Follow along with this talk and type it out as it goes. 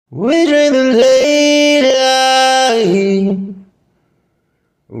We drink the late night.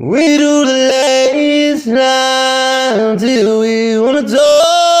 We do the late night till we wanna talk.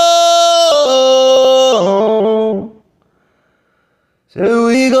 So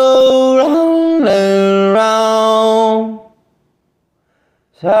we go round and round,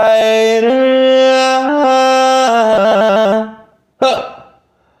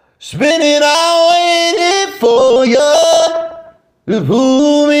 spinning out waiting for you to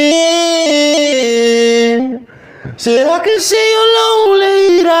pull me in. Said I can see you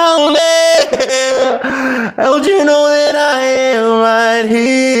lonely down there. Don't you know that I am right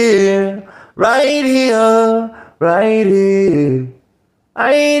here, right here, right here,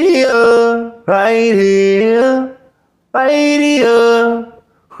 right here, right here, right here,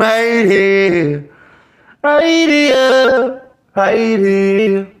 right here, right here, right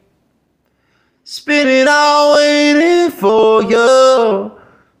here. Spinning out waiting for you to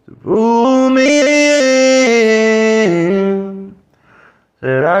pull me in.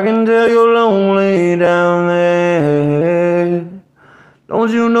 Said I can tell you're lonely down there.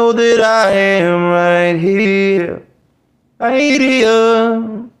 Don't you know that I am right here, right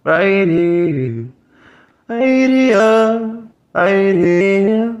here, right here, right here, right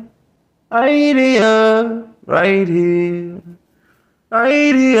here, right here, right here,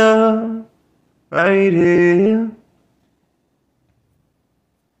 right here. Right here.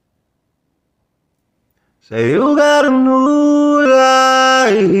 Say you got a new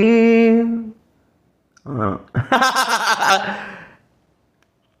life.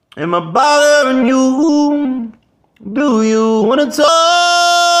 Am I bothering you? Do you wanna talk?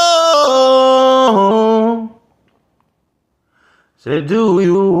 Say, do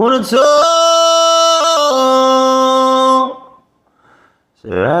you wanna talk? Say,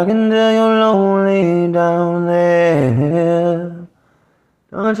 I can tell you're lonely down there.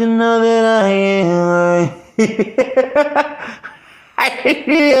 Don't you know that I am right here, right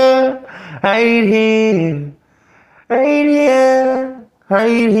here, right here, right here,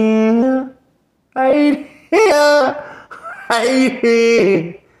 right here, right here,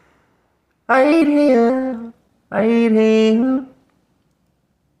 right here, right here.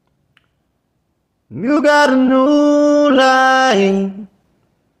 You got a new life.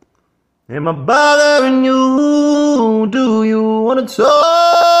 Am I bothering you? Do you wanna talk?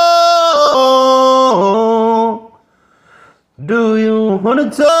 Do you wanna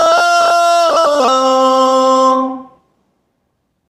talk?